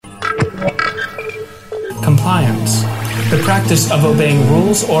compliance, the practice of obeying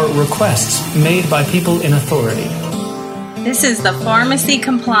rules or requests made by people in authority. This is the Pharmacy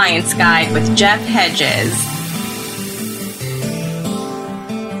Compliance Guide with Jeff Hedges.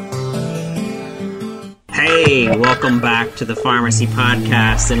 Hey, welcome back to the Pharmacy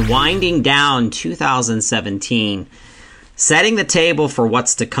Podcast and winding down 2017. Setting the table for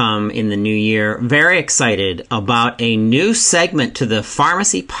what's to come in the new year. Very excited about a new segment to the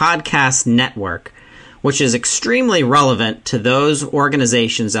Pharmacy Podcast Network, which is extremely relevant to those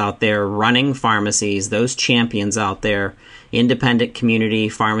organizations out there running pharmacies, those champions out there, independent community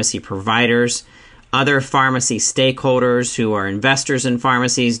pharmacy providers, other pharmacy stakeholders who are investors in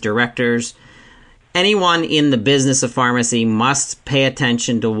pharmacies, directors. Anyone in the business of pharmacy must pay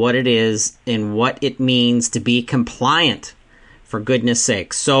attention to what it is and what it means to be compliant, for goodness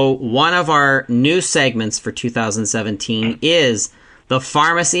sake. So one of our new segments for 2017 is the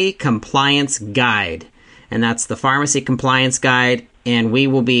Pharmacy Compliance Guide. And that's the Pharmacy Compliance Guide. And we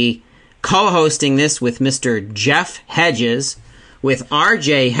will be co-hosting this with Mr. Jeff Hedges with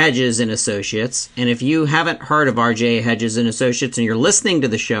RJ Hedges and Associates. And if you haven't heard of RJ Hedges and Associates and you're listening to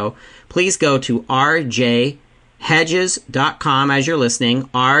the show, please go to rjhedges.com as you're listening,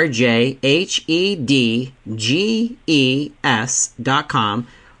 rjhedges.com,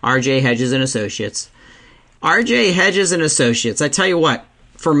 RJ Hedges and Associates. RJ Hedges and Associates, I tell you what,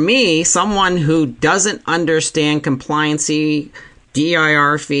 for me, someone who doesn't understand compliancy,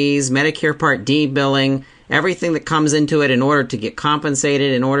 DIR fees, Medicare Part D billing, everything that comes into it in order to get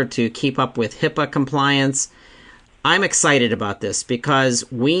compensated, in order to keep up with HIPAA compliance. I'm excited about this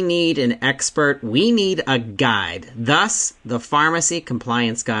because we need an expert. We need a guide. Thus, the Pharmacy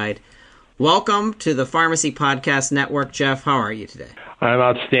Compliance Guide. Welcome to the Pharmacy Podcast Network. Jeff, how are you today? I'm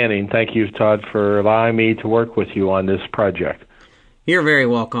outstanding. Thank you, Todd, for allowing me to work with you on this project. You're very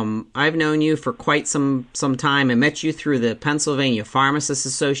welcome. I've known you for quite some time. I met you through the Pennsylvania Pharmacists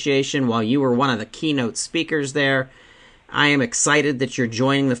Association while you were one of the keynote speakers there. I am excited that you're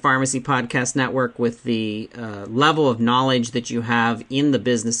joining the Pharmacy Podcast Network with the level of knowledge that you have in the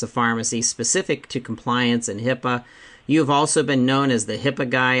business of pharmacy specific to compliance and HIPAA. You have also been known as the HIPAA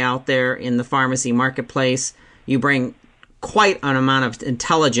guy out there in the pharmacy marketplace. You bring quite an amount of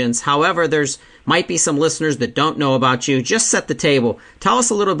intelligence. However, there's might be some listeners that don't know about you. Just set the table. Tell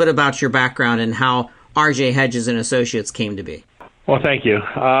us a little bit about your background and how RJ Hedges and Associates came to be. Well, thank you.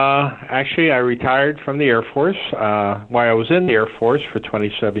 Actually, I retired from the Air Force. While I was in the Air Force for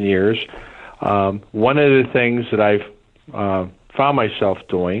 27 years, one of the things that I've found myself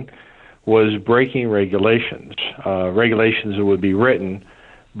doing was breaking regulations. Regulations that would be written,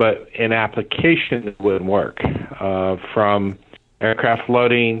 but in application it wouldn't work. From aircraft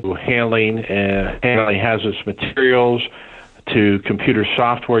loading to handling hazardous materials to computer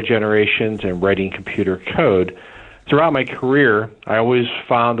software generations and writing computer code. Throughout my career, I always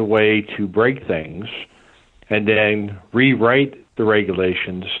found a way to break things and then rewrite the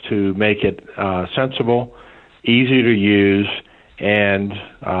regulations to make it sensible, easy to use, and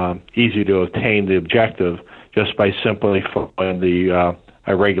easy to attain the objective just by simply following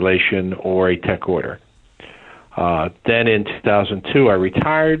a regulation or a tech order. Then in 2002, I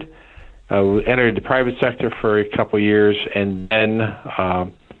retired, entered the private sector for a couple of years, and then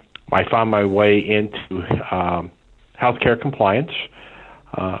I found my way into healthcare compliance.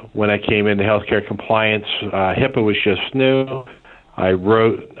 When I came into healthcare compliance, HIPAA was just new. I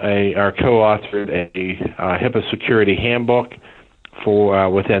co-authored a HIPAA security handbook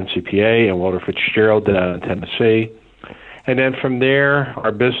with NCPA and Walter Fitzgerald down in Tennessee. And then from there,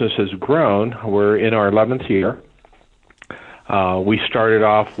 our business has grown. We're in our 11th year. We started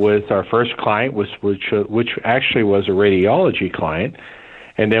off with our first client, which actually was a radiology client.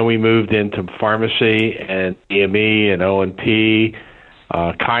 And then we moved into pharmacy and DME and O&P,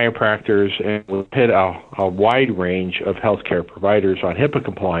 chiropractors, and we hit a wide range of healthcare providers on HIPAA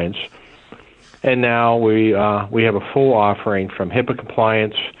compliance. And now we have a full offering from HIPAA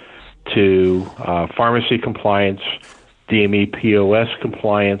compliance to pharmacy compliance, DME POS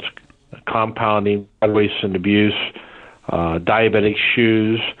compliance, compounding, waste and abuse, diabetic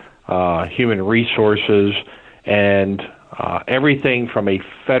shoes, human resources, and everything from a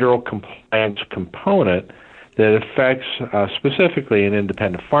federal compliance component that affects specifically an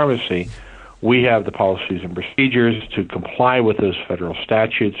independent pharmacy. We have the policies and procedures to comply with those federal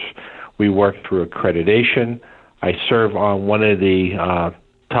statutes. We work through accreditation. I serve on one of the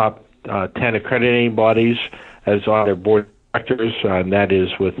top 10 accrediting bodies as on their board of directors, and that is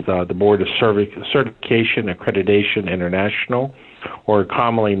with the Board of Certification Accreditation International, or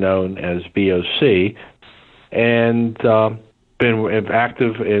commonly known as BOC. And been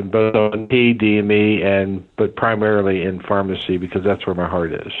active in both O&P, DME, but primarily in pharmacy because that's where my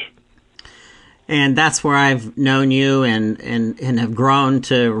heart is. And that's where I've known you and have grown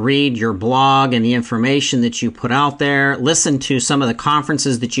to read your blog and the information that you put out there, listen to some of the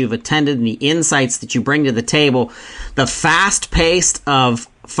conferences that you've attended and the insights that you bring to the table. The fast-paced of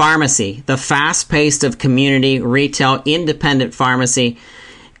pharmacy, the fast-paced of community, retail, independent pharmacy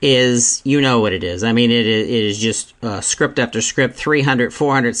is, you know what it is. I mean, it is just script after script, 300,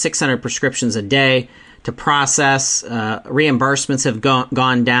 400, 600 prescriptions a day to process. Reimbursements have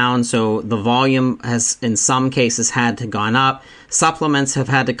gone down, so the volume has, in some cases, had to gone up. Supplements have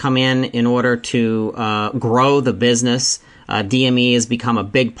had to come in order to grow the business. DME has become a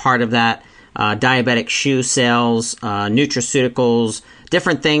big part of that. Diabetic shoe sales, nutraceuticals,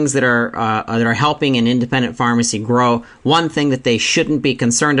 different things that are helping an independent pharmacy grow. One thing that they shouldn't be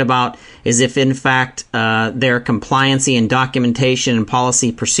concerned about is if, in fact, their compliancy and documentation and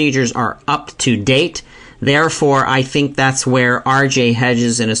policy procedures are up to date. Therefore, I think that's where RJ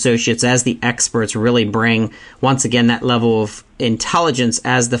Hedges and Associates, as the experts, really bring, once again, that level of intelligence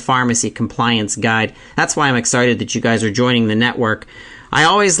as the pharmacy compliance guide. That's why I'm excited that you guys are joining the network. I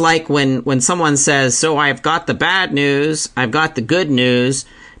always like when someone says, so I've got the bad news, I've got the good news.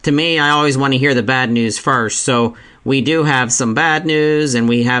 To me, I always want to hear the bad news first. So we do have some bad news, and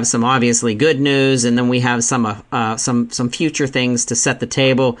we have some obviously good news, and then we have some future things to set the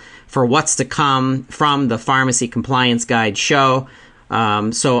table for what's to come from the Pharmacy Compliance Guide show.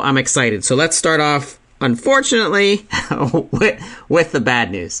 So I'm excited. So let's start off, unfortunately, with the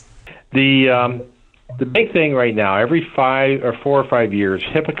bad news. The big thing right now, every 4 or 5 years,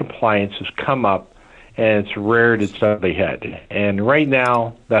 HIPAA compliance has come up, and it's reared its ugly head. And right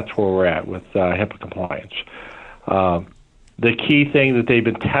now, that's where we're at with HIPAA compliance. The key thing that they've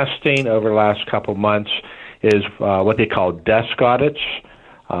been testing over the last couple months is what they call desk audits.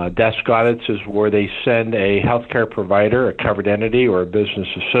 Desk audits is where they send a healthcare provider, a covered entity, or a business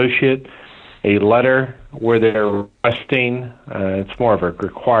associate a letter where they're requesting, it's more of a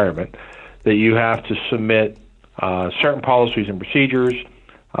requirement, that you have to submit certain policies and procedures,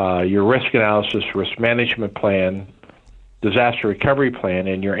 your risk analysis, risk management plan, disaster recovery plan,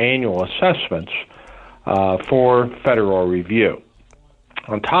 and your annual assessments for federal review.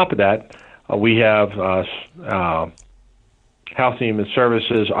 On top of that, we have Health and Human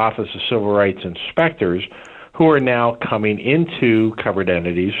Services Office of Civil Rights inspectors who are now coming into covered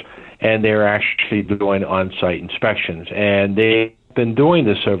entities, and they're actually doing on-site inspections. And they've been doing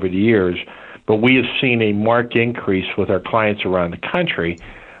this over the years, but we have seen a marked increase with our clients around the country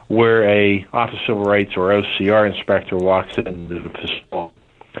where a Office of Civil Rights or OCR inspector walks into the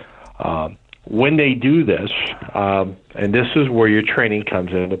facility. When they do this, and this is where your training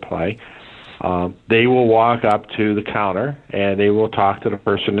comes into play, they will walk up to the counter and they will talk to the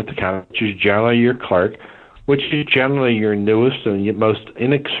person at the counter, which is generally your clerk, which is generally your newest and most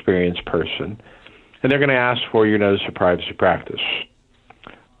inexperienced person, and they're going to ask for your notice of privacy practice.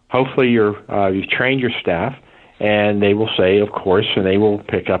 Hopefully you've trained your staff, and they will say, of course, and they will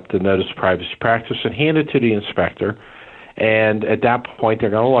pick up the notice of privacy practice and hand it to the inspector. And at that point,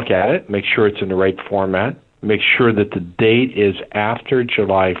 they're going to look at it, make sure it's in the right format, make sure that the date is after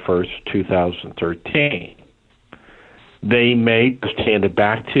July 1st, 2013. They may just hand it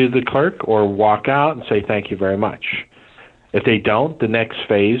back to the clerk or walk out and say, thank you very much. If they don't, the next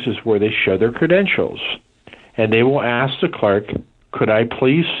phase is where they show their credentials. And they will ask the clerk, could I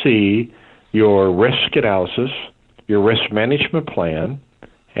please see your risk analysis, your risk management plan,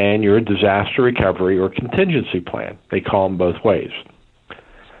 and your disaster recovery or contingency plan? They call them both ways.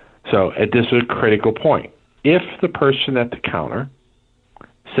 So this is a critical point. If the person at the counter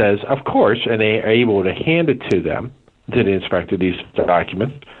says, of course, and they are able to hand it to them, to the inspector, these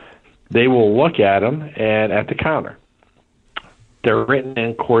documents, they will look at them and at the counter. They're written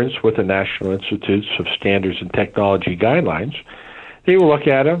in accordance with the National Institutes of Standards and Technology guidelines. They will look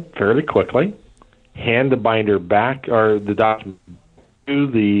at them fairly quickly, hand the binder back or the document to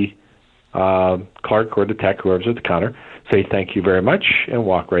the clerk or the tech, whoever's at the counter, say thank you very much, and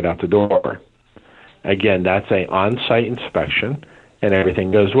walk right out the door. Again, that's an on-site inspection, and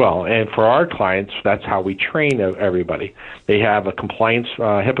everything goes well. And for our clients, that's how we train everybody. They have a compliance,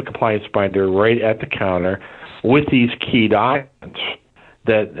 HIPAA compliance binder right at the counter with these key documents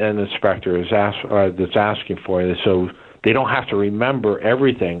that an inspector is that's asking for. So they don't have to remember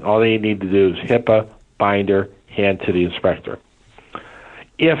everything. All they need to do is HIPAA binder, hand to the inspector.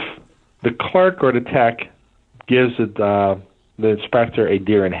 If the clerk or the tech gives the inspector a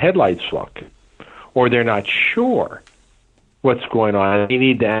deer in headlights look, or they're not sure what's going on, they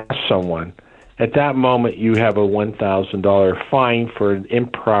need to ask someone, at that moment you have a $1,000 fine for an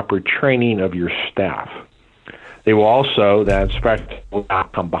improper training of your staff. They will also, the inspector will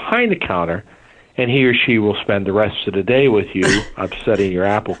come behind the counter, and he or she will spend the rest of the day with you upsetting your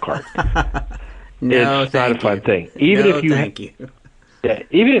apple cart. No, it's not a fun thing. Thank you. Yeah,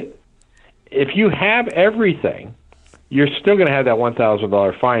 even if you have everything, you're still going to have that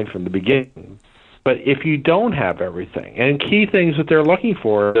 $1,000 fine from the beginning. But if you don't have everything, and key things that they're looking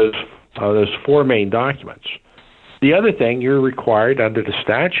for are those four main documents. The other thing you're required under the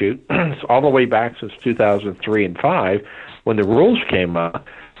statute, all the way back since 2003 and 5, when the rules came up,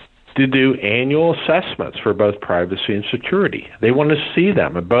 to do annual assessments for both privacy and security. They want to see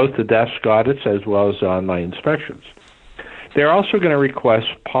them in both the desk audits as well as the online inspections. They're also going to request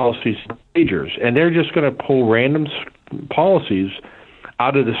policies and procedures, and they're just going to pull random policies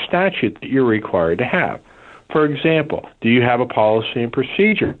out of the statute that you're required to have. For example, do you have a policy and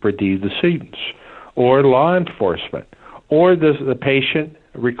procedure for deed decedents, or law enforcement, or does the patient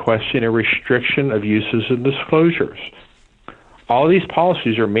requesting a restriction of uses and disclosures? All these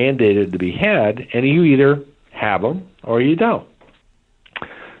policies are mandated to be had, and you either have them or you don't.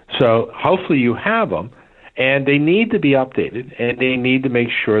 So hopefully you have them, and they need to be updated, and they need to make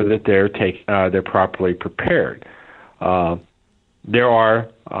sure that they're properly prepared. There are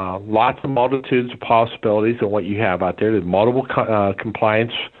lots of multitudes of possibilities of what you have out there. There's multiple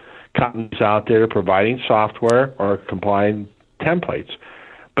compliance companies out there providing software or compliant templates,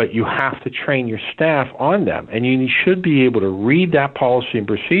 but you have to train your staff on them, and you should be able to read that policy and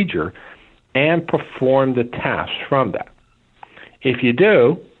procedure and perform the tasks from that. If you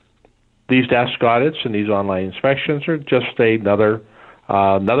do, these desk audits and these online inspections are just another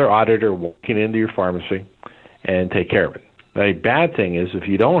auditor walking into your pharmacy and take care of it. The bad thing is if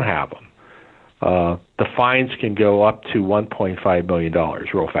you don't have them, the fines can go up to $1.5 million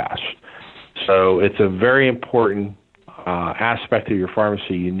real fast. So it's a very important aspect of your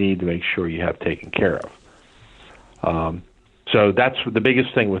pharmacy you need to make sure you have taken care of. So that's the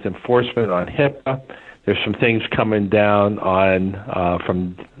biggest thing with enforcement on HIPAA. There's some things coming down on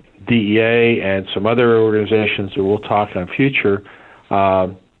from DEA and some other organizations that we'll talk on future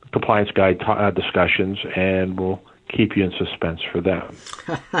compliance guide discussions, and we'll keep you in suspense for them.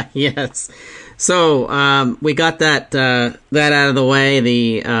 Yes. So we got that out of the way,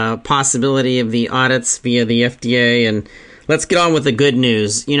 the possibility of the audits via the FDA, and let's get on with the good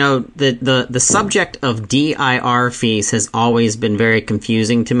news. You know, the subject of DIR fees has always been very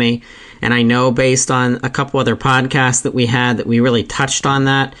confusing to me, and I know based on a couple other podcasts that we had that we really touched on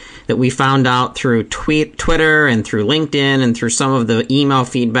that we found out through Twitter and through LinkedIn and through some of the email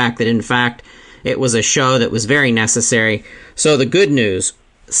feedback that in fact it was a show that was very necessary. So the good news,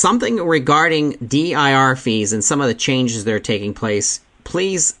 something regarding DIR fees and some of the changes that are taking place,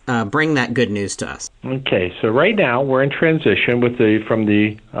 please bring that good news to us. Okay, so right now we're in transition from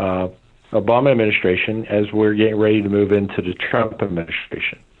the Obama administration as we're getting ready to move into the Trump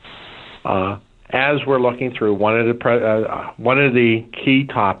administration. As we're looking through, one of the key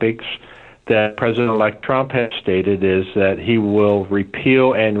topics that President-elect Trump has stated is that he will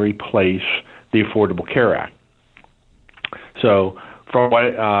repeal and replace the Affordable Care Act. So from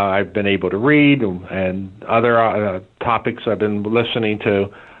what I've been able to read and other topics I've been listening to,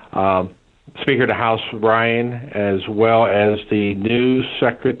 Speaker of the House Ryan, as well as the new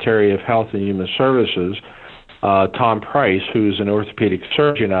Secretary of Health and Human Services, Tom Price, who's an orthopedic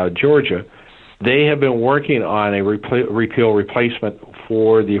surgeon out of Georgia, they have been working on a repeal replacement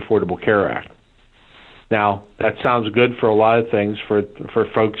for the Affordable Care Act. Now, that sounds good for a lot of things for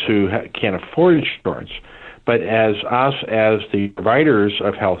folks who can't afford insurance, but as the providers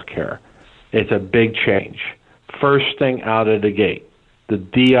of health care, it's a big change. First thing out of the gate, the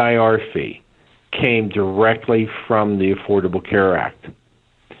DIR fee came directly from the Affordable Care Act.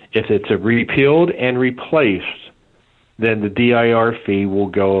 If it's repealed and replaced, then the DIR fee will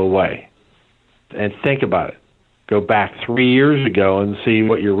go away. And think about it. Go back 3 years ago and see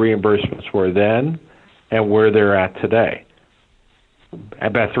what your reimbursements were then and where they're at today.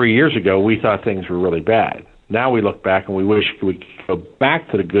 About 3 years ago, we thought things were really bad. Now we look back and we wish we could go back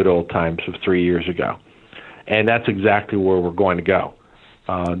to the good old times of 3 years ago. And that's exactly where we're going to go.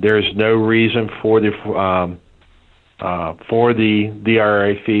 There's no reason for the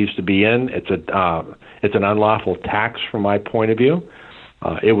DIR fees to be in. It's an unlawful tax from my point of view.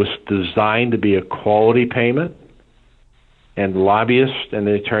 It was designed to be a quality payment, and lobbyists and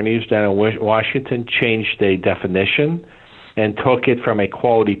the attorneys down in Washington changed the definition and took it from a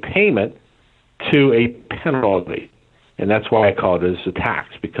quality payment to a penalty. And that's why I call it as a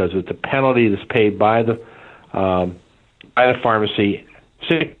tax, because it's a penalty that's paid by the pharmacy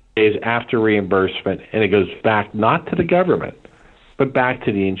days after reimbursement, and it goes back not to the government, but back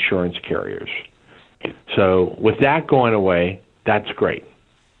to the insurance carriers. So with that going away, that's great.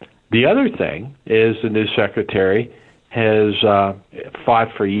 The other thing is the new secretary has fought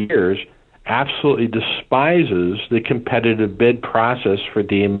for years, absolutely despises the competitive bid process for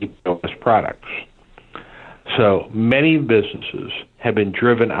DME POS products. So many businesses have been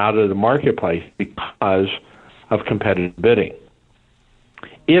driven out of the marketplace because of competitive bidding.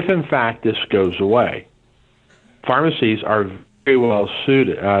 If, in fact, this goes away, pharmacies are very well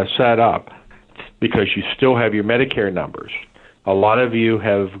set up because you still have your Medicare numbers. A lot of you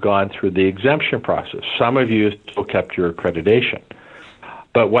have gone through the exemption process. Some of you have still kept your accreditation.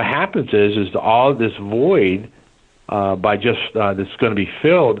 But what happens is all this void that's going to be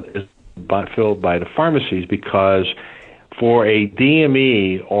filled is filled by the pharmacies, because for a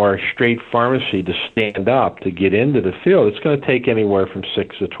DME or a straight pharmacy to stand up to get into the field, it's going to take anywhere from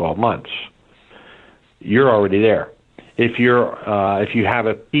 6 to 12 months. You're already there. If you have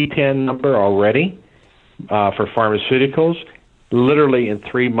a P10 number already for pharmaceuticals, literally in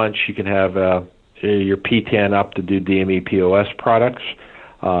 3 months you can have your P10 up to do DME POS products.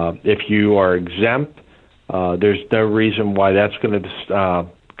 If you are exempt, there's no reason why that's going to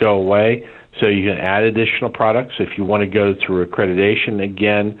go away. So you can add additional products. If you want to go through accreditation,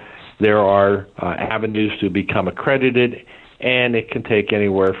 again, there are avenues to become accredited, and it can take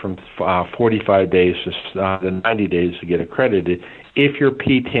anywhere from 45 days to 90 days to get accredited if your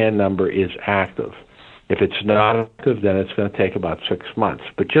P10 number is active. If it's not active, then it's going to take about 6 months.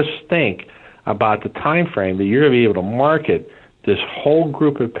 But just think about the time frame that you're going to be able to market this whole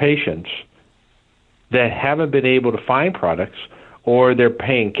group of patients that haven't been able to find products, or they're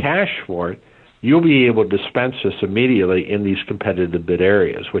paying cash for it. You'll be able to dispense this immediately in these competitive bid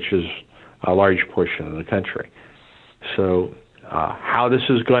areas, which is a large portion of the country. So how this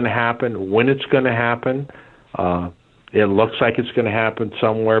is going to happen, when it's going to happen, it looks like it's going to happen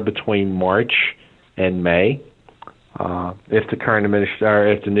somewhere between March and May, if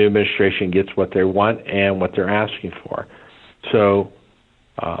the new administration gets what they want and what they're asking for. So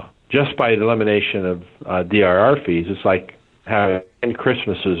just by the elimination of DIR fees, it's like having 10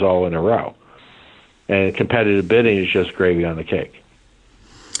 Christmases all in a row. And competitive bidding is just gravy on the cake.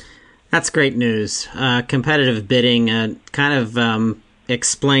 That's great news. Competitive bidding, kind of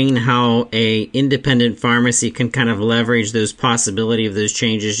explain how a independent pharmacy can kind of leverage those possibility of those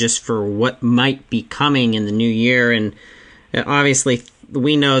changes just for what might be coming in the new year. And obviously,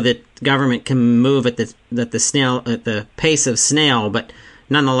 we know that government can move at the pace of snail, but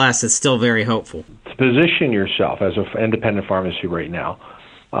nonetheless, it's still very hopeful. To position yourself as an independent pharmacy right now,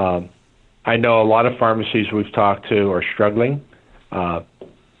 I know a lot of pharmacies we've talked to are struggling,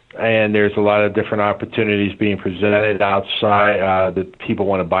 and there's a lot of different opportunities being presented outside that people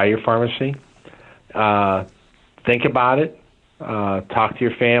want to buy your pharmacy. Think about it. Talk to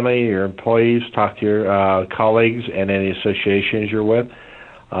your family, your employees, talk to your colleagues and any associations you're with.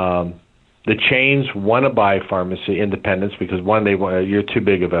 The chains want to buy pharmacy independents because, one, you're too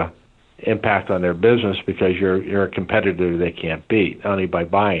big of a impact on their business because you're a competitor they can't beat only by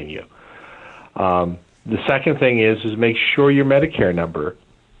buying you. The second thing is make sure your Medicare number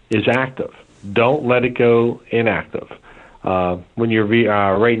is active. Don't let it go inactive. When you're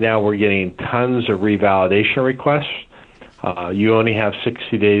right now, we're getting tons of revalidation requests. You only have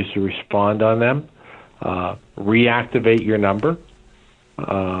 60 days to respond on them. Reactivate your number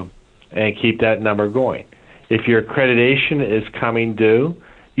and keep that number going. If your accreditation is coming due,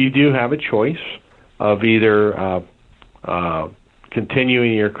 you do have a choice of either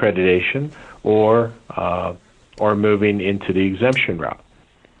continuing your accreditation or moving into the exemption route.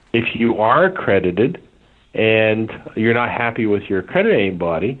 If you are accredited and you're not happy with your accrediting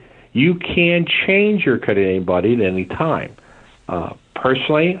body, you can change your accrediting body at any time.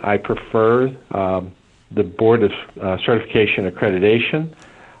 Personally, I prefer the Board of Certification Accreditation,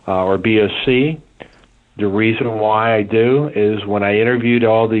 or BOC. The reason why I do is when I interviewed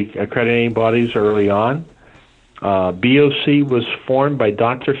all the accrediting bodies early on, BOC was formed by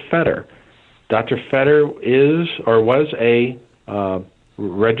Dr. Fetter. Dr. Fetter was a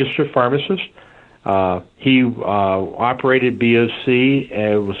registered pharmacist. He operated BOC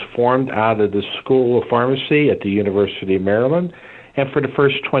and was formed out of the School of Pharmacy at the University of Maryland. And for the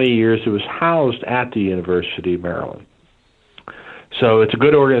first 20 years, it was housed at the University of Maryland. So it's a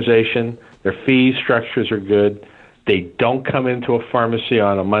good organization. Their fee structures are good. They don't come into a pharmacy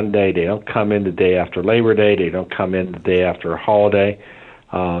on a Monday. They don't come in the day after Labor Day. They don't come in the day after a holiday.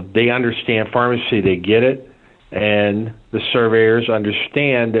 They understand pharmacy. They get it. And the surveyors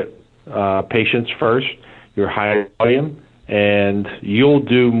understand that patients first, your high volume, and you'll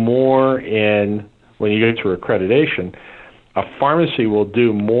do more when you get to accreditation. A pharmacy will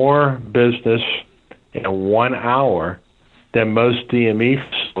do more business in 1 hour than most DME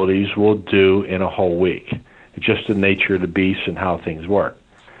facilities will do in a whole week. It's just the nature of the beast and how things work.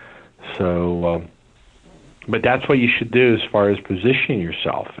 So, but that's what you should do as far as positioning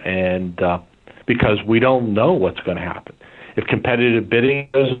yourself, and because we don't know what's going to happen. If competitive bidding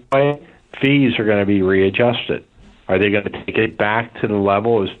goes away, fees are going to be readjusted. Are they going to take it back to the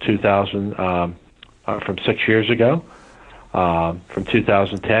level as 2000 from 6 years ago, from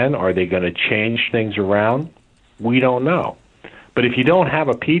 2010? Are they going to change things around? We don't know. But if you don't have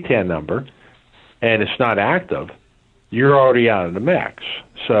a PTAN number and it's not active, you're already out of the mix.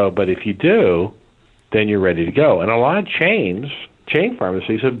 So, but if you do, then you're ready to go. And a lot of chain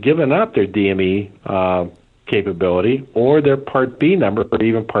pharmacies have given up their DME capability or their Part B number or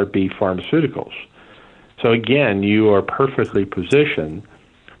even Part B pharmaceuticals. So again, you are perfectly positioned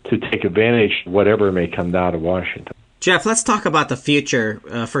to take advantage of whatever may come out of Washington. Jeff, let's talk about the future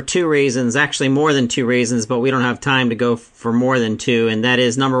for two reasons, actually more than two reasons, but we don't have time to go for more than two. And that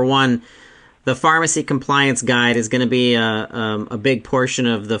is, number one, the Pharmacy Compliance Guide is going to be a big portion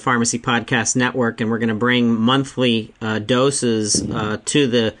of the Pharmacy Podcast Network, and we're going to bring monthly doses to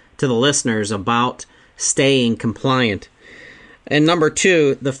the listeners about staying compliant. And number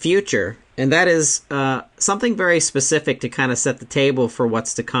two, the future, and that is something very specific to kind of set the table for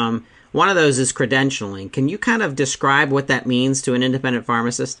what's to come. One of those is credentialing. Can you kind of describe what that means to an independent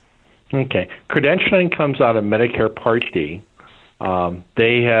pharmacist? Okay. Credentialing comes out of Medicare Part D.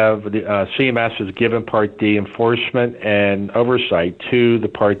 They have CMS has given Part D enforcement and oversight to the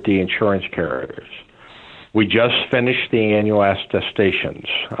Part D insurance carriers. We just finished the annual attestations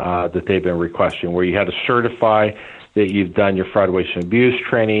that they've been requesting, where you had to certify that you've done your fraud, waste, and abuse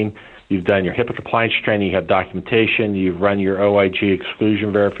training, you've done your HIPAA compliance training, you have documentation, you've run your OIG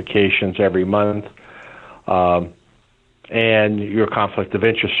exclusion verifications every month, and your conflict of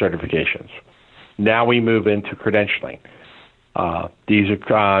interest certifications. Now we move into credentialing. These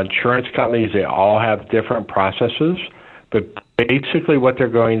are insurance companies. They all have different processes, but basically what they're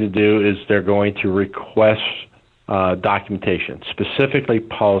going to do is they're going to request documentation, specifically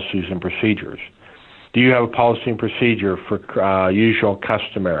policies and procedures. Do you have a policy and procedure for usual and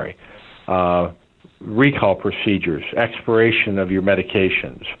customary, recall procedures, expiration of your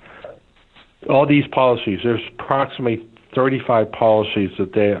medications? All these policies, there's approximately 35 policies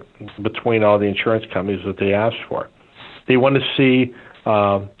that between all the insurance companies that they ask for. They want to see,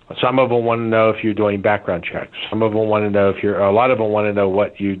 some of them want to know if you're doing background checks. Some of them want to know a lot of them want to know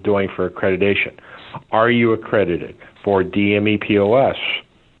what you're doing for accreditation. Are you accredited for DME POS,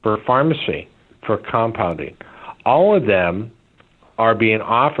 for pharmacy, for compounding? All of them are being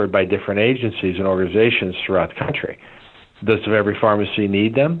offered by different agencies and organizations throughout the country. Does every pharmacy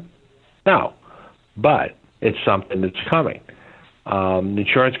need them? No, but it's something that's coming.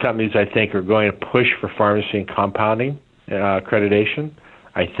 Insurance companies, I think, are going to push for pharmacy and compounding accreditation.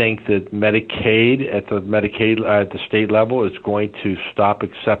 I think that Medicaid at the state level is going to stop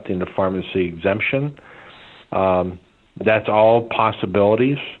accepting the pharmacy exemption. That's all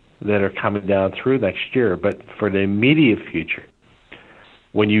possibilities that are coming down through next year. But for the immediate future,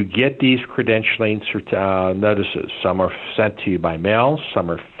 when you get these credentialing notices, some are sent to you by mail, some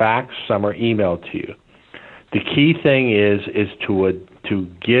are faxed, some are emailed to you. The key thing is to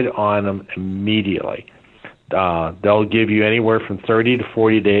get on them immediately. They'll give you anywhere from 30 to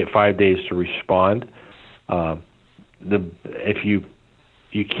 45 days to respond. If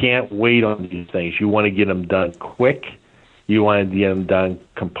you can't wait on these things, you want to get them done quick. You want to get them done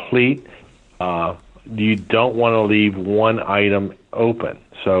complete. You don't want to leave one item open.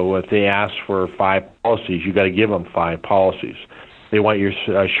 So if they ask for 5 policies, you got to give them 5 policies. They want your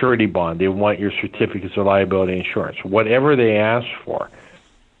surety bond. They want your certificates of liability insurance. Whatever they ask for,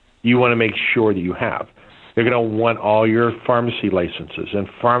 you want to make sure that you have. They're going to want all your pharmacy licenses and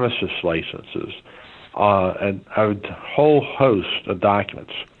pharmacist licenses and a whole host of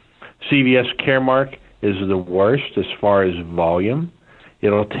documents. CVS Caremark is the worst as far as volume.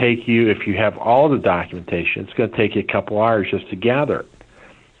 It'll take you, if you have all the documentation, it's going to take you a couple hours just to gather it.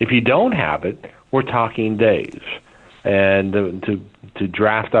 If you don't have it, we're talking days. And to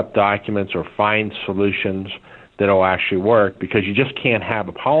draft up documents or find solutions that will actually work, because you just can't have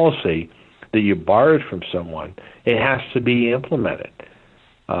a policy that you borrowed from someone. It has to be implemented.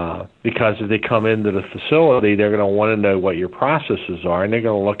 Because if they come into the facility, they're going to want to know what your processes are, and they're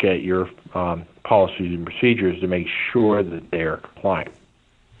going to look at your policies and procedures to make sure that they are compliant.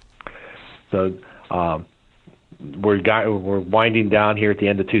 So we're winding down here at the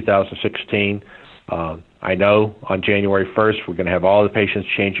end of 2016. I know on January 1st we're going to have all the patients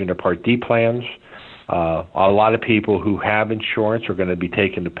changing their Part D plans. A lot of people who have insurance are going to be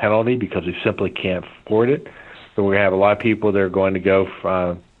taking the penalty because they simply can't afford it. So we have a lot of people that are going to go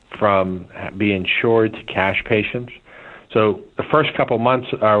from being insured to cash patients. So the first couple months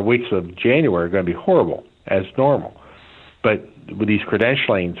or weeks of January are going to be horrible as normal. But with these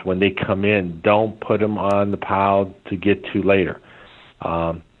credentialings, when they come in, don't put them on the pile to get to later.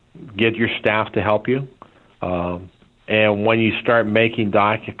 Get your staff to help you. And when you start making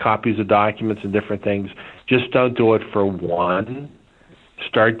copies of documents and different things, just don't do it for one.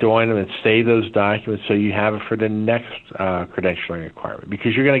 Start doing them and save those documents so you have it for the next credentialing requirement.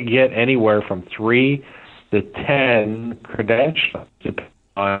 Because you're going to get anywhere from 3 to 10 credentials, depending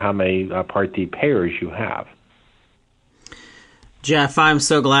on how many Part D payers you have. Jeff, I'm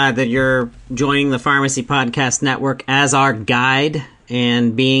so glad that you're joining the Pharmacy Podcast Network as our guide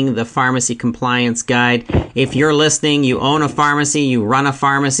and being the pharmacy compliance guide. If you're listening, you own a pharmacy, you run a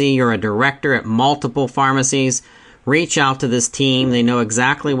pharmacy, you're a director at multiple pharmacies, reach out to this team. They know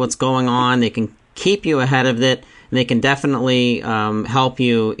exactly what's going on. They can keep you ahead of it. And they can definitely help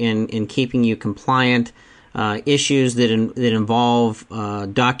you in keeping you compliant. Issues that involve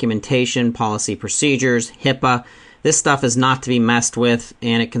documentation, policy procedures, HIPAA. This stuff is not to be messed with,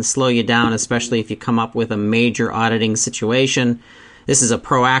 and it can slow you down, especially if you come up with a major auditing situation. This is a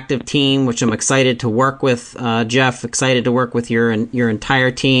proactive team, which I'm excited to work with. Jeff, excited to work with your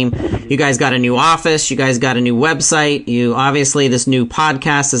entire team. You guys got a new office. You guys got a new website. Obviously, this new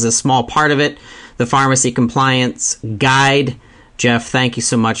podcast is a small part of it, the Pharmacy Compliance Guide. Jeff, thank you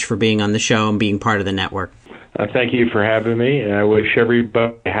so much for being on the show and being part of the network. Thank you for having me, and I wish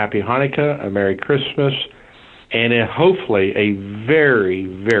everybody a happy Hanukkah, a Merry Christmas, and hopefully a very,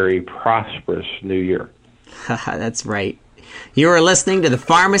 very prosperous New Year. That's right. You are listening to the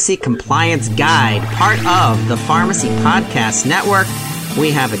Pharmacy Compliance Guide, part of the Pharmacy Podcast Network.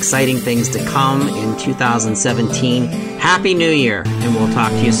 We have exciting things to come in 2017. Happy New Year, and we'll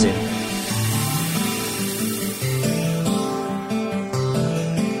talk to you soon.